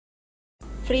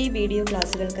Free video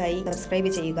ക്ലാസുകൾക്കായി subscribe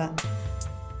ചെയ്യുക.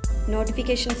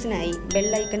 നോട്ടിഫിക്കേഷൻസിനായി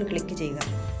bell icon click ചെയ്യുക.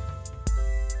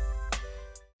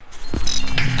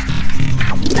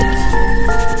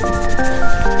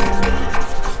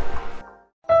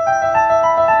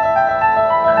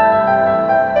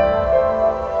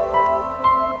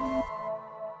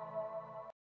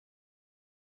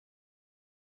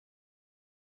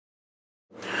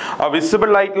 Visible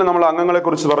ലൈറ്റിൽ നമ്മൾ അംഗങ്ങളെ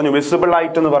കുറിച്ച് പറഞ്ഞു. വിസിബിൾ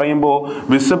ലൈറ്റ് എന്ന് പറയുമ്പോൾ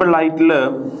വിസിബിൾ ലൈറ്റിൽ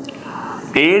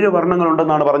 7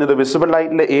 വർണ്ണങ്ങളുണ്ടെന്നാണ് പറഞ്ഞത്. വിസിബിൾ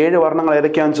ലൈറ്റിലെ 7 വർണ്ണങ്ങൾ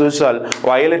ഏതൊക്കെയാണെന്ന് ചോദിച്ചാൽ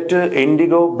violet,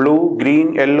 IndiGo, blue, green,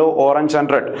 yellow, orange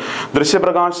and red.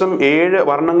 ദൃശ്യപ്രകാശം 7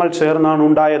 വർണ്ണങ്ങൾ ചേർന്നാണ്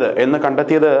ഉണ്ടായത് എന്ന്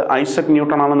കണ്ടെത്തിയത് ഐസക്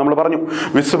ന്യൂട്ടൺ ആണെന്ന് നമ്മൾ പറഞ്ഞു.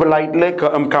 വിസിബിൾ ലൈറ്റിലെ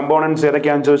കമ്പോണൻസ്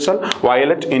ഏതൊക്കെയാണെന്ന് ചോദിച്ചാൽ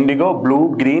violet, IndiGo, blue,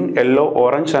 green, yellow,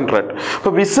 orange and red.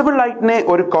 അപ്പോൾ വിസിബിൾ ലൈറ്റിനെ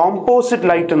ഒരു കോമ്പോസിറ്റ്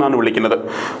ലൈറ്റ് എന്നാണ് വിളിക്കുന്നത്.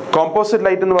 കോമ്പോസിറ്റ്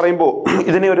ലൈറ്റ് എന്ന് പറയുമ്പോൾ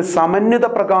ഇതിനെ ഒരു സമന്വിത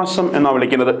പ്രകാശം എന്നാണ്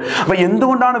വിളിക്കുന്നത്. അപ്പോൾ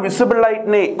എന്തുകൊണ്ടാണ് വിസിബിൾ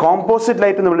ലൈറ്റിനെ കോമ്പോസിറ്റ്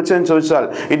ലൈറ്റ് എന്ന് വിളിച്ചതെന്ന് ചോദിച്ചാൽ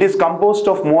it is composed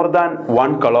of more than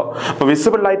one color. അപ്പോൾ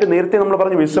വിസിബിൾ ലൈറ്റ് നേരത്തെ നമ്മൾ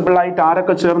പറഞ്ഞു വിസിബിൾ ലൈറ്റ്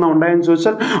ആരൊക്കെ ചേർന്ന് ഉണ്ടായെന്ന്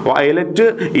ചോദിച്ചാൽ violet,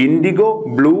 IndiGo,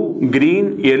 blue, green,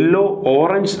 yellow,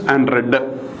 orange and red.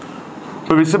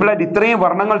 Visible light ഇത്രയും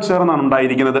വർണ്ണങ്ങൾ ചേർന്നാണ്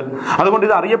ഉണ്ടായിരിക്കുന്നത്. അതുകൊണ്ട്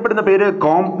ഇത് അറിയപ്പെടുന്ന പേര്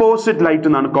കോമ്പോസിറ്റ് ലൈറ്റ്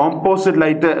എന്നാണ്. കോമ്പോസിറ്റ്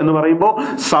ലൈറ്റ് എന്ന് പറയുമ്പോൾ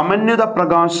സമന്വിത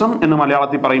പ്രകാശം എന്ന്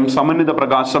മലയാളത്തിൽ പറയും. സമന്വിത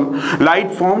പ്രകാശം.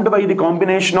 Light formed by the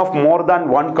combination of more than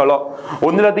one colour.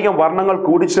 ഒന്നിലധികം വർണ്ണങ്ങൾ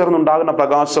കൂടിച്ചേർന്നുണ്ടാകുന്ന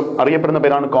പ്രകാശം അറിയപ്പെടുന്ന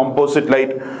പേരാണ് കോമ്പോസിറ്റ്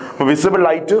ലൈറ്റ്. വിസിബിൾ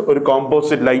ലൈറ്റ് ഒരു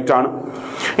കോമ്പോസിറ്റ് ലൈറ്റ് ആണ്.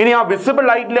 ഇനി ആ വിസിബിൾ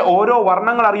ലൈറ്റിലെ ഓരോ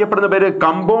വർണ്ണങ്ങൾ അറിയപ്പെടുന്ന പേര്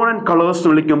കമ്പോണന്റ് കളേഴ്സ്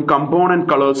എന്ന് വിളിക്കും. കമ്പോണന്റ്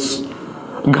കളേഴ്സ്,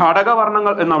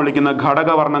 ഘടകവർണ്ണങ്ങൾ എന്നാ വിളിക്കുന്ന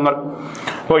ഘടകവർണ്ണങ്ങൾ.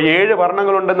 അപ്പോൾ 7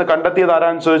 വർണ്ണങ്ങൾ ഉണ്ടെന്ന് കണ്ടെത്തിയത്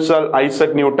ആരാന്ന് ചോദിച്ചാൽ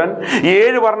ഐസക് ന്യൂട്ടൺ.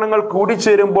 7 വർണ്ണങ്ങൾ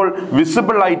കൂടിച്ചേരുമ്പോൾ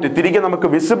വിസിബിൾ ലൈറ്റ്, തിരികെ നമുക്ക്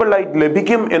വിസിബിൾ ലൈറ്റ്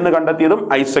ലഭിക്കും എന്ന് കണ്ടെത്തിയതും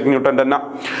ഐസക് ന്യൂട്ടൺ തന്നെ.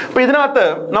 അപ്പൊ ഇതിനകത്ത്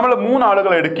നമ്മൾ 3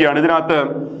 ആളുകൾ എടുക്കുകയാണ്. ഇതിനകത്ത്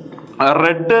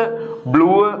റെഡ്,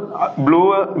 ബ്ലൂ,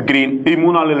 ഗ്രീൻ, ഈ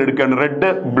 3 ആളുകൾ എടുക്കുകയാണ്.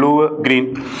 Red, blue, green.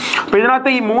 അപ്പൊ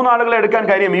ഇതിനകത്ത് ഈ 3 ആളുകളെ എടുക്കാൻ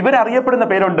കാര്യം ഇവരറിയപ്പെടുന്ന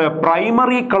പേരുണ്ട്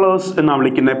പ്രൈമറി കളേഴ്സ് എന്നാണ്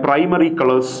വിളിക്കുന്നത്. Primary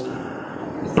colours.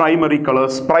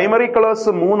 പ്രൈമറി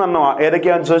കളേഴ്സ് 3 എണ്ണമാണ്.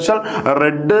 ഏതൊക്കെയാണെന്ന് ചോദിച്ചാൽ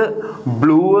red,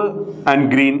 blue and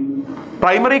green.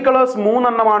 Primary colours 3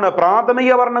 എണ്ണമാണ്.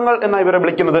 പ്രാഥമിക വർണ്ണങ്ങൾ എന്നാണ് ഇവരെ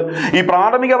വിളിക്കുന്നത്. ഈ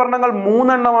പ്രാഥമിക വർണ്ണങ്ങൾ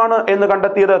 3 എണ്ണമാണ് എന്ന്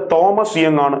കണ്ടെത്തിയത് തോമസ്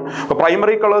യങ് ആണ്.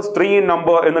 പ്രൈമറി കളേഴ്സ് 3 in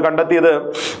number എന്ന് കണ്ടെത്തിയത്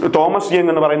തോമസ് യങ്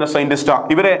എന്ന് പറയുന്ന സയന്റിസ്റ്റാണ്.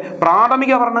 ഇവരെ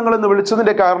പ്രാഥമിക വർണ്ണങ്ങൾ എന്ന്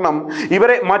വിളിച്ചതിന്റെ കാരണം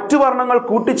ഇവരെ മറ്റു വർണ്ണങ്ങൾ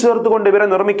കൂട്ടിച്ചേർത്തുകൊണ്ട് ഇവരെ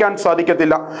നിർമ്മിക്കാൻ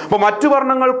സാധിക്കത്തില്ല. അപ്പൊ മറ്റു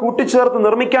വർണ്ണങ്ങൾ കൂട്ടിച്ചേർത്ത്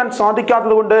നിർമ്മിക്കാൻ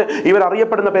സാധിക്കാത്തത് കൊണ്ട് ഇവർ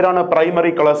അറിയപ്പെടുന്ന പേരാണ്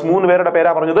പ്രൈമറി കളേഴ്സ്. 3 പേരുടെ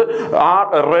പേരാ പറഞ്ഞത്.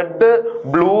 Red,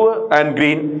 blue and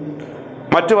green.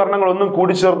 മറ്റു വർണ്ണങ്ങളൊന്നും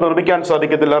കൂടിച്ചേർത്ത് നിർമ്മിക്കാൻ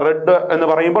സാധിക്കത്തില്ല. റെഡ് എന്ന്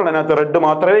പറയുമ്പോൾ അതിനകത്ത് റെഡ്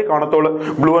മാത്രമേ കാണത്തുള്ളൂ.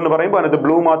 ബ്ലൂ എന്ന് പറയുമ്പോൾ അതിനകത്ത്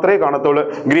ബ്ലൂ മാത്രമേ കാണത്തുള്ളൂ.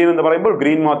 ഗ്രീൻ എന്ന് പറയുമ്പോൾ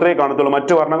ഗ്രീൻ മാത്രമേ കാണത്തുള്ളൂ.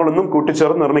 മറ്റു വർണ്ണങ്ങളൊന്നും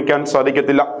കൂട്ടിച്ചേർത്ത് നിർമ്മിക്കാൻ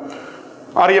സാധിക്കത്തില്ല.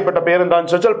 അറിയപ്പെട്ട പേരെന്താണെന്ന്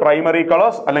ചോദിച്ചാൽ പ്രൈമറി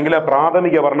കളേഴ്സ് അല്ലെങ്കിൽ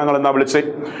പ്രാഥമിക വർണ്ണങ്ങൾ എന്നാ വിളിച്ചത്.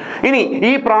 ഇനി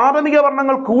ഈ പ്രാഥമിക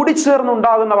വർണ്ണങ്ങൾ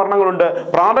കൂടിച്ചേർന്നുണ്ടാകുന്ന വർണ്ണങ്ങളുണ്ട്.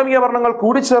 പ്രാഥമിക വർണ്ണങ്ങൾ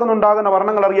കൂടിച്ചേർന്നുണ്ടാകുന്ന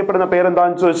വർണ്ണങ്ങൾ അറിയപ്പെടുന്ന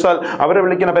പേരെന്താണെന്ന് ചോദിച്ചാൽ അവരെ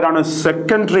വിളിക്കുന്ന പേരാണ്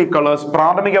സെക്കൻഡറി കളേഴ്സ്.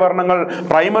 പ്രാഥമിക വർണ്ണങ്ങൾ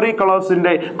പ്രൈമറി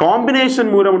കളേഴ്സിന്റെ കോമ്പിനേഷൻ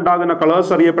മൂലം ഉണ്ടാകുന്ന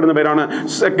കളേഴ്സ് അറിയപ്പെടുന്ന പേരാണ്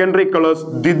സെക്കൻഡറി കളേഴ്സ്.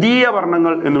 ദ്വിതീയ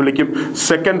വർണ്ണങ്ങൾ എന്ന് വിളിക്കും.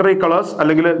 സെക്കൻഡറി കളേഴ്സ്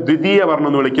അല്ലെങ്കിൽ ദ്വിതീയ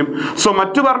വർണ്ണം എന്ന് വിളിക്കും. സോ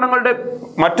മറ്റു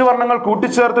വർണ്ണങ്ങൾ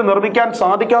കൂട്ടിച്ചേർത്ത് നിർമ്മിക്കാൻ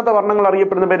സാധിക്കാത്ത വർണ്ണങ്ങൾ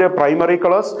അറിയപ്പെടുന്ന പേര് primary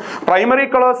colours. Primary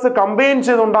colours combine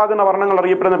ചെയ്തുണ്ടാകുന്ന വർണ്ണങ്ങൾ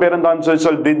അറിയപ്പെടുന്ന പേരെന്താണെന്ന്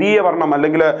ചോദിച്ചാൽ ദ്വിതീയ വർണ്ണം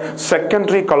അല്ലെങ്കിൽ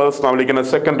സെക്കൻഡറി കളേഴ്സ് എന്നാണ് വിളിക്കുന്നത്.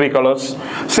 Secondary colours.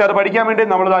 പക്ഷെ അത് പഠിക്കാൻ വേണ്ടി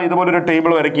നമ്മൾ ഇതുപോലൊരു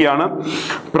ടേബിൾ വരയ്ക്കുകയാണ്.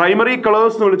 പ്രൈമറി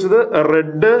കളേഴ്സ് എന്ന് വിളിച്ചത്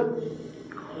റെഡ്,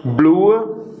 ബ്ലൂ,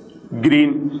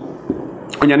 ഗ്രീൻ.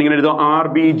 ഞാനിങ്ങനെ എഴുതും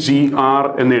RBGR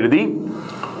എന്ന് എഴുതി.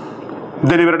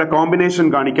 ഇതിൽ ഇവരുടെ കോമ്പിനേഷൻ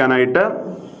കാണിക്കാനായിട്ട്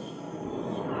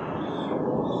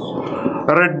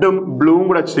റെഡും ബ്ലൂവും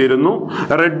കൂടെ ചേരുന്നു.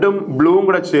 റെഡും ബ്ലൂവും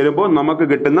കൂടെ ചേരുമ്പോൾ നമുക്ക്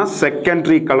കിട്ടുന്ന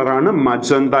സെക്കൻഡറി കളറാണ്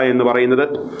മജന്ത എന്ന് പറയുന്നത്.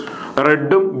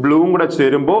 റെഡും ബ്ലൂവും കൂടെ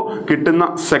ചേരുമ്പോൾ കിട്ടുന്ന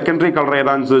സെക്കൻഡറി കളർ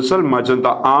ഏതാണെന്ന് ചോദിച്ചാൽ മജന്ത.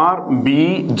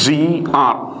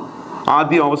 RBGR.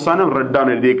 ആദ്യം അവസാനം റെഡ് ആണ്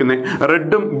എഴുതിയിരിക്കുന്നത്.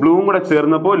 റെഡും ബ്ലൂവും കൂടെ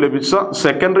ചേർന്നപ്പോൾ ലഭിച്ച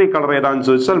സെക്കൻഡറി കളർ ഏതാണെന്ന്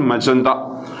ചോദിച്ചാൽ മജന്ത.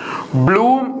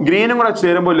 ബ്ലൂവും ഗ്രീനും കൂടെ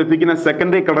ചേരുമ്പോൾ ലഭിക്കുന്ന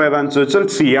സെക്കൻഡറി കളർ ഏതാണെന്ന് ചോദിച്ചാൽ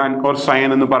സിയാൻ ഓർ സയൻ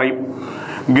എന്ന് പറയും.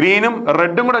 ഗ്രീനും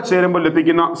റെഡും കൂടെ ചേരുമ്പോൾ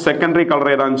ലഭിക്കുന്ന സെക്കൻഡറി കളർ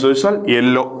ഏതാണെന്ന് ചോദിച്ചാൽ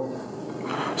യെല്ലോ.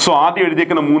 സോ ആദ്യം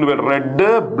എഴുതിയിരിക്കുന്ന 3 പേർ റെഡ്,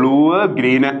 ബ്ലൂ,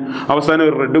 ഗ്രീന്. അവസാനം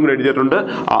ഒരു റെഡും കൂടെ എഴുതിയിട്ടുണ്ട്.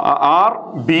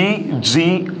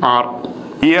 RBGR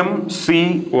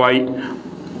MCY.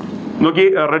 നോക്കി,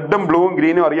 റെഡും ബ്ലൂവും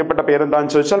ഗ്രീനും അറിയപ്പെട്ട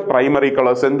പേരെന്താണെന്ന് ചോദിച്ചാൽ പ്രൈമറി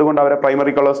കളേഴ്സ്. എന്തുകൊണ്ട് അവരെ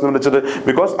പ്രൈമറി കളേഴ്സ് എന്ന് വിളിച്ചത്?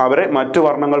 ബിക്കോസ് അവരെ മറ്റു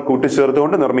വർണ്ണങ്ങൾ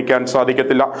കൂട്ടിച്ചേർത്തുകൊണ്ട് നിർമ്മിക്കാൻ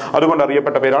സാധിക്കത്തില്ല, അതുകൊണ്ട്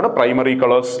അറിയപ്പെട്ട പേരാണ് പ്രൈമറി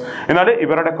കളേഴ്സ്. എന്നാൽ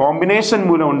ഇവരുടെ കോമ്പിനേഷൻ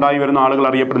മൂലം ഉണ്ടായി വരുന്ന ആളുകൾ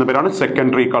അറിയപ്പെടുന്ന പേരാണ്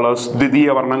സെക്കൻഡറി കളേഴ്സ്, ദ്വിതീയ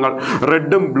വർണ്ണങ്ങൾ.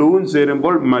 റെഡും ബ്ലൂവും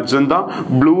ചേരുമ്പോൾ മജന്ത,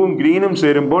 ബ്ലൂവും ഗ്രീനും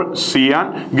ചേരുമ്പോൾ സിയാൻ,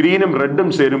 ഗ്രീനും റെഡും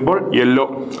ചേരുമ്പോൾ യെല്ലോ.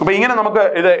 അപ്പൊ ഇങ്ങനെ നമുക്ക്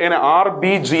ഇത് ഇങ്ങനെ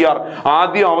RBGR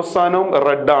ആദ്യം അവസാനവും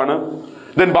റെഡ് ആണ്.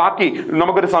 ദെൻ ബാക്കി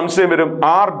നമുക്കൊരു സംശയം വരും,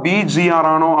 RBGR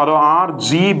ആണോ അതോ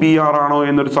RGBR ആണോ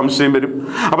എന്നൊരു സംശയം വരും.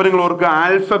 അപ്പൊ നിങ്ങൾ ഓർക്കുക,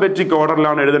 ആൽഫബറ്റിക്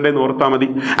ഓർഡറിലാണ് എഴുതേണ്ടതെന്ന് ഓർത്താൽ മതി.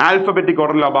 ആൽഫബറ്റിക്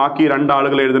ഓർഡറിലാണ് ബാക്കി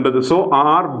രണ്ടാളുകൾ എഴുതേണ്ടത്. So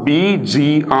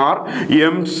RBGR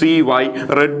MCY.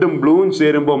 റെഡും ബ്ലൂവും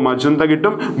ചേരുമ്പോൾ മജന്ത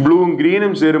കിട്ടും, ബ്ലൂവും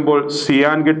ഗ്രീനും ചേരുമ്പോൾ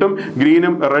സിയാൻ കിട്ടും,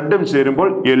 ഗ്രീനും റെഡും ചേരുമ്പോൾ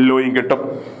യെല്ലോയും കിട്ടും.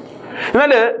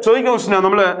 എന്നാല് ചോദിക്കുന്ന ക്വസ്റ്റ്യൻ,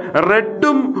 നമ്മള്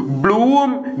റെഡും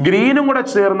ബ്ലൂവും ഗ്രീനും കൂടെ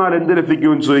ചേർന്നാൽ എന്ത്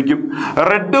ലഭിക്കും ചോദിക്കും.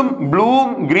 റെഡും ബ്ലൂവും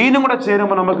ഗ്രീനും കൂടെ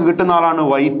ചേരുമ്പോൾ നമുക്ക് കിട്ടുന്ന ആളാണ്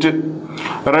വൈറ്റ്.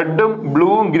 റെഡും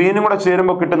ബ്ലൂവും ഗ്രീനും കൂടെ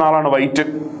ചേരുമ്പോൾ കിട്ടുന്ന ആളാണ് വൈറ്റ്.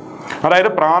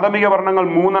 അതായത് പ്രാഥമിക വർണ്ണങ്ങൾ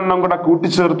 3 കൂടെ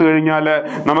കൂട്ടിച്ചേർത്ത് കഴിഞ്ഞാൽ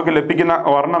നമുക്ക് ലഭിക്കുന്ന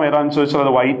വർണ്ണം ഏതാണെന്ന് ചോദിച്ചാൽ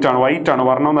അത് വൈറ്റ് ആണ്. വൈറ്റ് ആണ്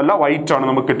വർണ്ണം എന്നല്ല, വൈറ്റ് ആണ്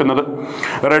നമുക്ക് കിട്ടുന്നത്.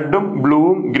 റെഡും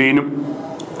ബ്ലൂവും ഗ്രീനും.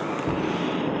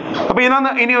 അപ്പൊ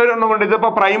ഇനി ഒരെണ്ണം കൊണ്ട്, ഇതിപ്പോ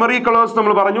പ്രൈമറി കളേഴ്സ്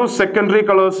നമ്മൾ പറഞ്ഞു, സെക്കൻഡറി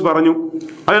കളേഴ്സ് പറഞ്ഞു.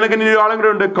 അതിനൊക്കെ ഇനി ഒരാളും കൂടെ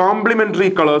ഉണ്ട്, കോംപ്ലിമെന്ററി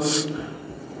കളേഴ്സ്.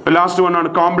 ലാസ്റ്റ് വൺ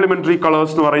ആണ് കോംപ്ലിമെന്ററി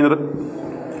കളേഴ്സ് എന്ന് പറയുന്നത്.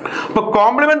 അപ്പൊ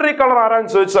കോംപ്ലിമെന്ററി കളർ ആരാന്ന്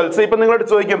ചോദിച്ചാൽ, ഇപ്പൊ നിങ്ങളോട്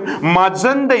ചോദിക്കും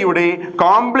മജന്തയുടെ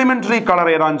കോംപ്ലിമെന്ററി കളർ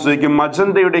ഏതാന്ന് ചോദിക്കും.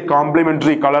 മജന്തയുടെ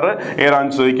കോംപ്ലിമെന്ററി കളർ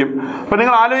ഏതാന്ന് ചോദിക്കും. അപ്പൊ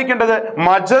നിങ്ങൾ ആലോചിക്കേണ്ടത്,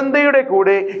 മജന്തയുടെ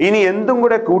കൂടെ ഇനി എന്തും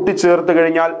കൂടെ കൂട്ടിച്ചേർത്ത്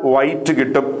കഴിഞ്ഞാൽ വൈറ്റ്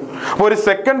കിട്ടും. അപ്പൊ ഒരു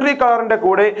സെക്കൻഡറി കളറിന്റെ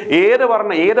കൂടെ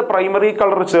ഏത് പ്രൈമറി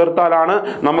കളർ ചേർത്താലാണ്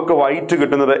നമുക്ക് വൈറ്റ്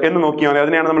കിട്ടുന്നത് എന്ന് നോക്കിയാൽ മതി.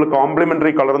 അതിനെയാണ് നമ്മൾ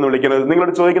കോംപ്ലിമെന്ററി കളർ എന്ന് വിളിക്കുന്നത്.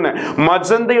 നിങ്ങളോട് ചോദിക്കുന്നത്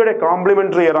മജന്തയുടെ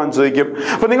കോംപ്ലിമെന്ററി ഏതാന്ന് ചോദിക്കും.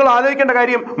 അപ്പൊ നിങ്ങൾ ആലോചിക്കേണ്ട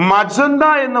കാര്യം, മജന്ത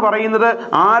എന്ന് പറയുന്നത്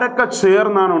ആരൊക്കെ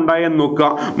ചേർന്നാണ് ഉണ്ടായെന്ന് നോക്കുക.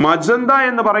 മജന്ത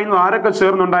എന്ന് പറയുന്നത് ആരൊക്കെ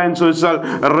ചേർന്നുണ്ടായെന്ന് ചോദിച്ചാൽ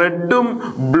റെഡും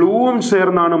ബ്ലൂവും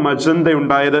ചേർന്നാണ് മജന്ത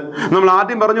ഉണ്ടായത്. നമ്മൾ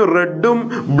ആദ്യം പറഞ്ഞു റെഡും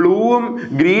ബ്ലൂവും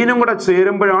ഗ്രീനും കൂടെ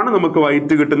ചേരുമ്പോഴാണ് നമുക്ക്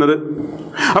വൈറ്റ് കിട്ടുന്നത്.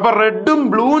 അപ്പൊ റെഡും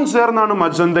ബ്ലൂവും ചേർന്നാണ്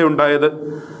മജന്ത ഉണ്ടായത്.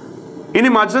 ഇനി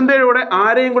മജന്തയുടെ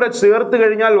ആരെയും കൂടെ ചേർത്ത്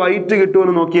കഴിഞ്ഞാൽ വൈറ്റ്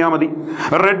കിട്ടുമെന്ന് നോക്കിയാൽ മതി.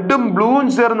 റെഡും ബ്ലൂവും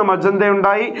ചേർന്ന് മജന്ത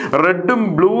ഉണ്ടായി, റെഡും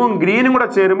ബ്ലൂവും ഗ്രീനും കൂടെ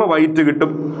ചേരുമ്പോൾ വൈറ്റ്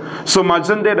കിട്ടും. സോ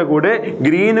മജന്തയുടെ കൂടെ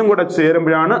ഗ്രീനും കൂടെ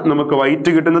ചേരുമ്പോഴാണ് നമുക്ക്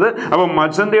വൈറ്റ് കിട്ടുന്നത്. അപ്പൊ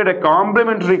മജന്തയുടെ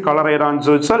കോംപ്ലിമെന്ററി കളർ ഏതാണെന്ന്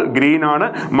ചോദിച്ചാൽ ഗ്രീൻ ആണ്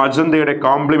മജന്തയുടെ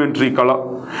കോംപ്ലിമെന്ററി കളർ.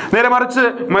 നേരെ മറിച്ച്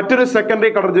മറ്റൊരു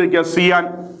സെക്കൻഡറി കളർ ചോദിക്കുക, സിയാൻ.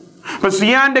 അപ്പൊ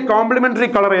സിയാന്റെ കോംപ്ലിമെന്ററി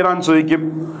കളർ ഏതാന്ന് ചോദിക്കും.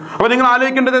 അപ്പൊ നിങ്ങൾ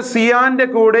ആലോചിക്കേണ്ടത്, സിയാന്റെ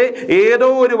കൂടെ ഏതോ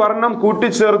ഒരു വർണ്ണം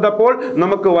കൂട്ടിച്ചേർത്തപ്പോൾ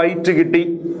നമുക്ക് വൈറ്റ് കിട്ടി.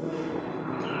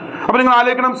 അപ്പൊ നിങ്ങൾ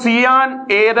ആലോചിക്കണം, സിയാൻ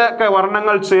ഏതൊക്കെ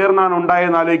വർണ്ണങ്ങൾ ചേർന്നാണ്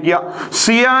ഉണ്ടായെന്ന് ആലോചിക്കുക.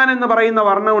 സിയാൻ എന്ന് പറയുന്ന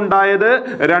വർണ്ണം ഉണ്ടായത്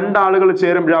രണ്ടാളുകൾ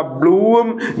ചേരുമ്പോഴാണ്. ബ്ലൂവും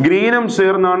ഗ്രീനും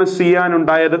ചേർന്നാണ് സിയാൻ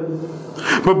ഉണ്ടായത്.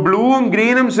 ഇപ്പൊ ബ്ലൂവും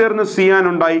ഗ്രീനും ചേർന്ന് സിയാൻ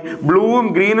ഉണ്ടായി, ബ്ലൂവും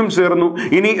ഗ്രീനും ചേർന്നു.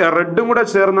 ഇനി റെഡും കൂടെ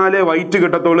ചേർന്നാലേ വൈറ്റ്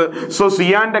കിട്ടത്തുള്ളൂ. സോ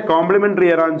സിയാന്റെ കോംപ്ലിമെന്ററി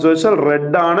ഏതാണെന്ന് ചോദിച്ചാൽ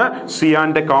റെഡ് ആണ്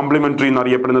സിയാന്റെ കോംപ്ലിമെന്ററി എന്ന്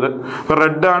അറിയപ്പെടുന്നത്.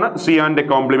 റെഡ് ആണ് സിയാന്റെ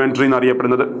കോംപ്ലിമെന്ററി എന്ന്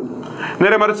അറിയപ്പെടുന്നത്.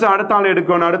 നേരെ മറിച്ച് അടുത്ത ആളെ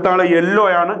എടുക്കുകയാണ്. അടുത്ത ആള് യെല്ലോ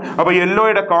ആണ്. അപ്പൊ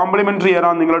യെല്ലോയുടെ കോംപ്ലിമെന്ററി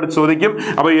ഏതാന്ന് നിങ്ങളോട് ചോദിക്കും.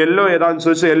 അപ്പൊ യെല്ലോ ഏതാന്ന്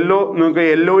ചോദിച്ചാൽ നമുക്ക്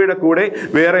യെല്ലോയുടെ കൂടെ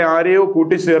വേറെ ആരെയോ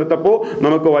കൂട്ടിച്ചേർത്തപ്പോ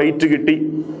നമുക്ക് വൈറ്റ് കിട്ടി.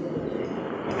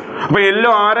 അപ്പൊ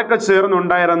യെല്ലോ ആരൊക്കെ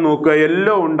ചേർന്നുണ്ടായിരുന്നു നോക്കുക.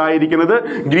 യെല്ലോ ഉണ്ടായിരിക്കുന്നത്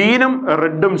ഗ്രീനും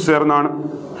റെഡും ചേർന്നാണ്.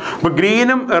 അപ്പൊ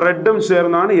ഗ്രീനും റെഡും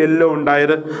ചേർന്നാണ് യെല്ലോ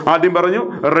ഉണ്ടായത്. ആദ്യം പറഞ്ഞു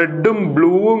റെഡും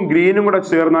ബ്ലൂവും ഗ്രീനും കൂടെ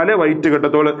ചേർന്നാലേ വൈറ്റ്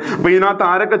കിട്ടത്തുള്ളൂ. അപ്പൊ ഇതിനകത്ത്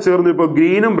ആരൊക്കെ ചേർന്നു? ഇപ്പൊ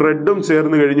ഗ്രീനും റെഡും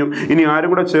ചേർന്ന് കഴിഞ്ഞു. ഇനി ആരും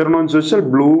കൂടെ ചേരണമെന്ന് ചോദിച്ചാൽ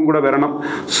ബ്ലൂവും കൂടെ വരണം.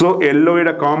 സോ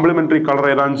യെല്ലോയുടെ കോംപ്ലിമെന്ററി കളർ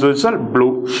ഏതാണെന്ന് ചോദിച്ചാൽ ബ്ലൂ.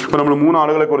 അപ്പൊ നമ്മൾ 3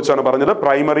 ആളുകളെ കുറിച്ചാണ് പറഞ്ഞത്,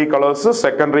 പ്രൈമറി കളേഴ്സ്,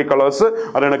 സെക്കൻഡറി കളേഴ്സ്,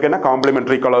 അതിനൊക്കെ തന്നെ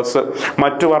കോംപ്ലിമെന്ററി കളേഴ്സ്.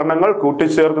 മറ്റു വർണ്ണങ്ങൾ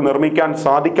കൂട്ടിച്ചേർത്ത് നിർമ്മിക്കാൻ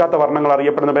സാധിക്കാത്ത വർണ്ണങ്ങൾ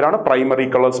അറിയപ്പെടുന്ന പേരാണ് പ്രൈമറി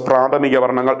കളേഴ്സ്, പ്രാഥമിക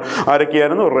വർണ്ണങ്ങൾ.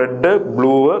 ആരൊക്കെയായിരുന്നു? Red,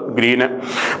 blue, green.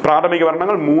 പ്രാഥമിക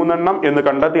വർണ്ണങ്ങൾ 3 എന്ന്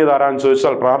കണ്ടെത്തിയത് ആരാന്ന്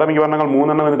ചോദിച്ചാൽ, പ്രാഥമിക വർണ്ണങ്ങൾ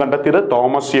 3 എന്ന് കണ്ടെത്തിയത്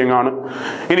തോമസ് യങ് ആണ്.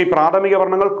 ഇനി പ്രാഥമിക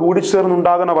വർണ്ണങ്ങൾ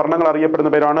കൂടിച്ചേർന്നുണ്ടാകുന്ന വർണ്ണങ്ങൾ അറിയപ്പെടുന്ന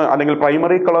പേരാണ്, അല്ലെങ്കിൽ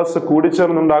പ്രൈമറി കളേഴ്സ്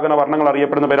കൂടിച്ചേർന്നുണ്ടാകുന്ന വർണ്ണങ്ങൾ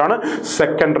അറിയപ്പെടുന്ന പേരാണ്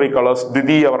സെക്കൻഡറി കളേഴ്സ്,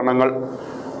 ദ്വിതീയ വർണ്ണങ്ങൾ.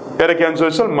 ഏതൊക്കെയാന്ന്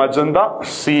ചോദിച്ചാൽ മജന്ത,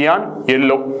 സിയാൻ,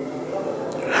 യെല്ലോ.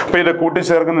 അപ്പൊ ഇത്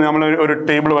കൂട്ടിച്ചേർക്കുന്ന നമ്മൾ ഒരു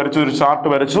ടേബിൾ വരച്ചു, ഒരു ചാർട്ട്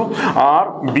വരച്ചു.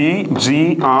 RBGRMCY.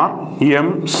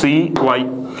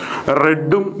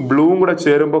 റെഡും ബ്ലൂവും കൂടെ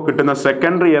ചേരുമ്പോൾ കിട്ടുന്ന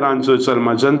സെക്കൻഡറി ഏതാന്ന് ചോദിച്ചാൽ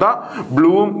മജന്ത,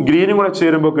 ബ്ലൂവും ഗ്രീനും കൂടെ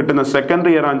ചേരുമ്പോൾ കിട്ടുന്ന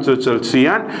സെക്കൻഡറി ഏതാന്ന് ചോദിച്ചാൽ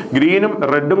സിയാൻ, ഗ്രീനും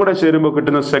റെഡും കൂടെ ചേരുമ്പോൾ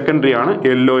കിട്ടുന്ന സെക്കൻഡറി ആണ്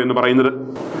യെല്ലോ എന്ന് പറയുന്നത്.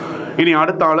 ഇനി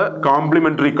അടുത്ത ആള്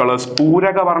കോംപ്ലിമെന്ററി കളേഴ്സ്,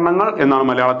 പൂരക വർണ്ണങ്ങൾ എന്നാണ്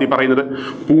മലയാളത്തിൽ പറയുന്നത്.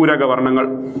 പൂരക വർണ്ണങ്ങൾ.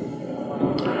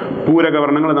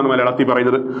 പൂരകവർണ്ണങ്ങൾ എന്നാണ് മലയാളത്തിൽ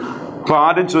പറയുന്നത്. അപ്പൊ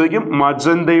ആദ്യം ചോദിക്കും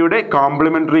മജന്തയുടെ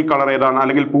കോംപ്ലിമെന്ററി കളർ ഏതാണ്,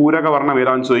 അല്ലെങ്കിൽ പൂരകവർണ്ണം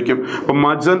ഏതാണെന്ന് ചോദിക്കും. അപ്പൊ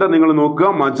മജന്ത നിങ്ങൾ നോക്കുക,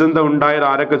 മജന്ത ഉണ്ടായത്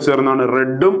ആരൊക്കെ ചേർന്നാണ്?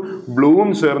 റെഡും ബ്ലൂവും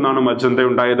ചേർന്നാണ് മജന്ത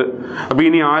ഉണ്ടായത്. അപ്പൊ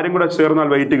ഇനി ആരും കൂടെ ചേർന്നാൽ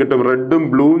വൈറ്റ് കിട്ടും? റെഡും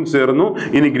ബ്ലൂവും ചേർന്നു,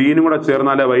 ഇനി ഗ്രീനും കൂടെ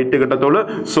ചേർന്നാലേ വൈറ്റ് കിട്ടത്തുള്ളൂ.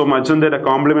 സോ മജന്തയുടെ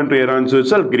കോംപ്ലിമെന്ററി ഏതാണെന്ന്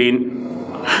ചോദിച്ചാൽ ഗ്രീൻ.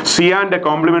 സിയാന്റെ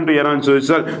കോംപ്ലിമെന്ററി ഏതാണെന്ന്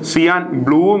ചോദിച്ചാൽ സിയാൻ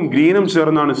ബ്ലൂവും ഗ്രീനും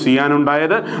ചേർന്നാണ് സിയാൻ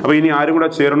ഉണ്ടായത്. അപ്പൊ ഇനി ആരും കൂടെ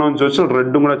ചേരണമെന്ന് ചോദിച്ചാൽ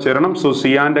റെഡും കൂടെ ചേരണം. സോ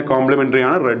സിയാന്റെ കോംപ്ലിമെന്ററി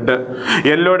ആണ് റെഡ്.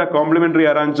 യെല്ലോയുടെ കോംപ്ലിമെന്ററി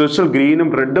ആരാന്ന് ചോദിച്ചാൽ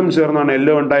ഗ്രീനും റെഡും ചേർന്നാണ്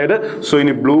യെല്ലോ ഉണ്ടായത്. സോ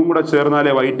ഇനി ബ്ലൂവും കൂടെ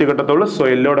ചേർന്നാലേ വൈറ്റ് കിട്ടത്തുള്ളൂ. സോ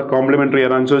യെല്ലോയുടെ കോംപ്ലിമെന്ററി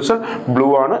ഏതാണെന്ന് ചോദിച്ചാൽ ബ്ലൂ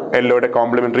ആണ് യെല്ലോയുടെ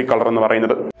കോംപ്ലിമെന്ററി കളർ എന്ന്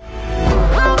പറയുന്നത്.